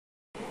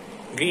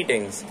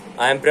Greetings,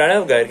 I am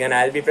Pranav Garg and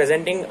I will be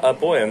presenting a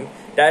poem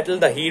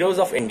titled The Heroes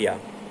of India.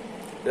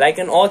 Like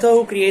an author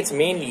who creates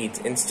main leads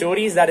in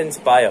stories that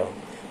inspire,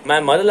 my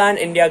motherland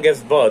India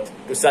gives birth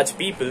to such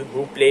people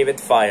who play with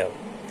fire.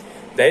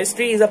 The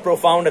history is a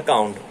profound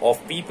account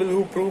of people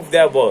who proved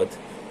their worth,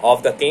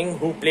 of the king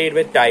who played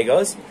with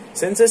tigers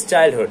since his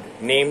childhood,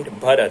 named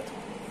Bharat.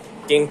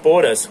 King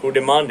Porus, who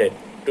demanded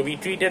to be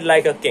treated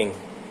like a king,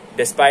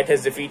 despite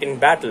his defeat in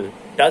battle,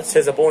 touched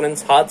his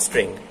opponent's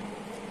heartstring.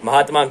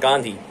 Mahatma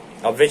Gandhi,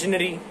 a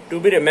visionary to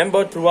be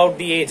remembered throughout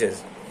the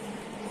ages,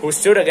 who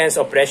stood against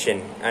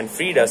oppression and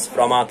freed us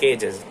from our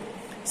cages.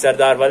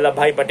 Sardar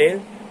Vallabhbhai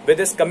Patel, with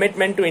his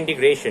commitment to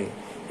integration,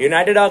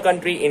 united our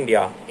country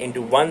India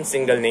into one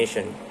single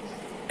nation.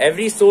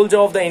 Every soldier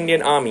of the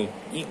Indian Army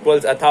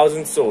equals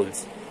 1,000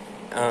 souls.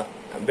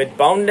 With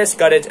boundless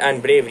courage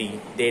and bravery,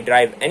 they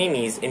drive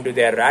enemies into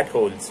their rat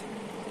holes.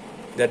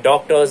 The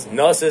doctors,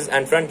 nurses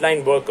and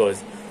frontline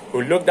workers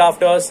who looked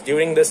after us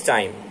during this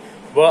time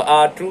were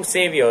our true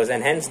saviors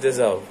and hence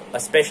deserve a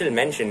special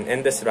mention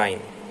in this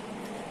rhyme.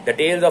 The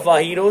tales of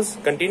our heroes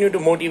continue to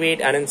motivate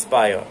and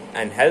inspire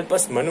and help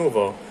us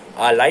maneuver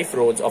our life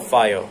roads of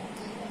fire.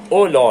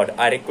 Oh Lord,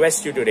 I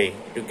request you today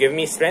to give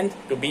me strength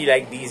to be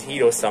like these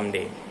heroes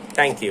someday.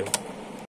 Thank you.